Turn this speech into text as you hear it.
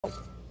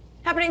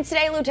Happening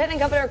today, Lieutenant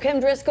Governor Kim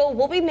Driscoll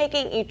will be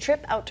making a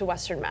trip out to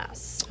Western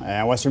Mass.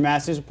 And Western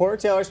Mass News reporter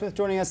Taylor Smith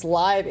joining us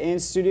live in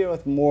studio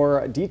with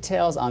more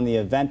details on the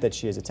event that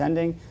she is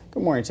attending.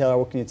 Good morning, Taylor.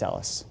 What can you tell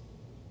us?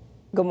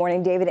 Good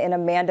morning, David and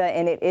Amanda,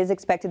 and it is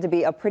expected to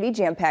be a pretty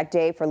jam-packed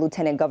day for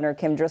Lieutenant Governor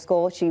Kim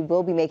Driscoll. She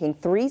will be making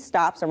 3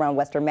 stops around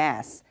Western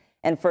Mass.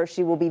 And first,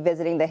 she will be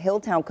visiting the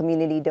Hilltown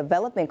Community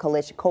Development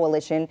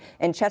Coalition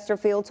in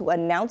Chesterfield to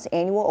announce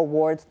annual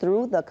awards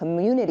through the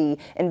Community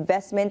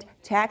Investment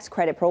Tax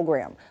Credit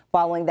Program.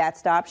 Following that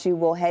stop, she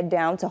will head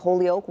down to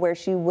Holyoke, where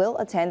she will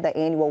attend the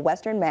annual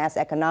Western Mass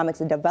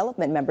Economics and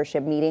Development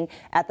membership meeting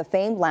at the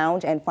famed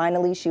lounge. And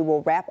finally, she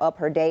will wrap up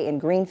her day in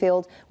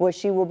Greenfield, where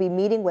she will be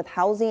meeting with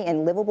Housing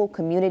and Livable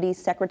Communities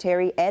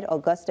Secretary Ed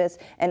Augustus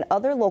and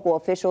other local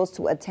officials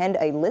to attend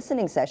a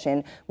listening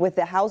session with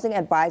the Housing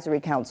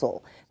Advisory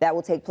Council. That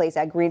will take place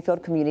at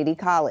Greenfield Community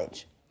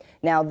College.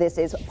 Now, this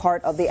is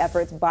part of the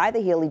efforts by the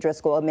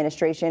Healey-Driscoll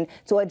Administration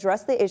to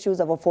address the issues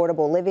of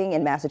affordable living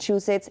in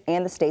Massachusetts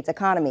and the state's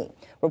economy.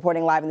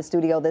 Reporting live in the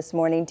studio this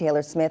morning,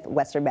 Taylor Smith,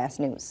 Western Mass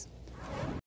News.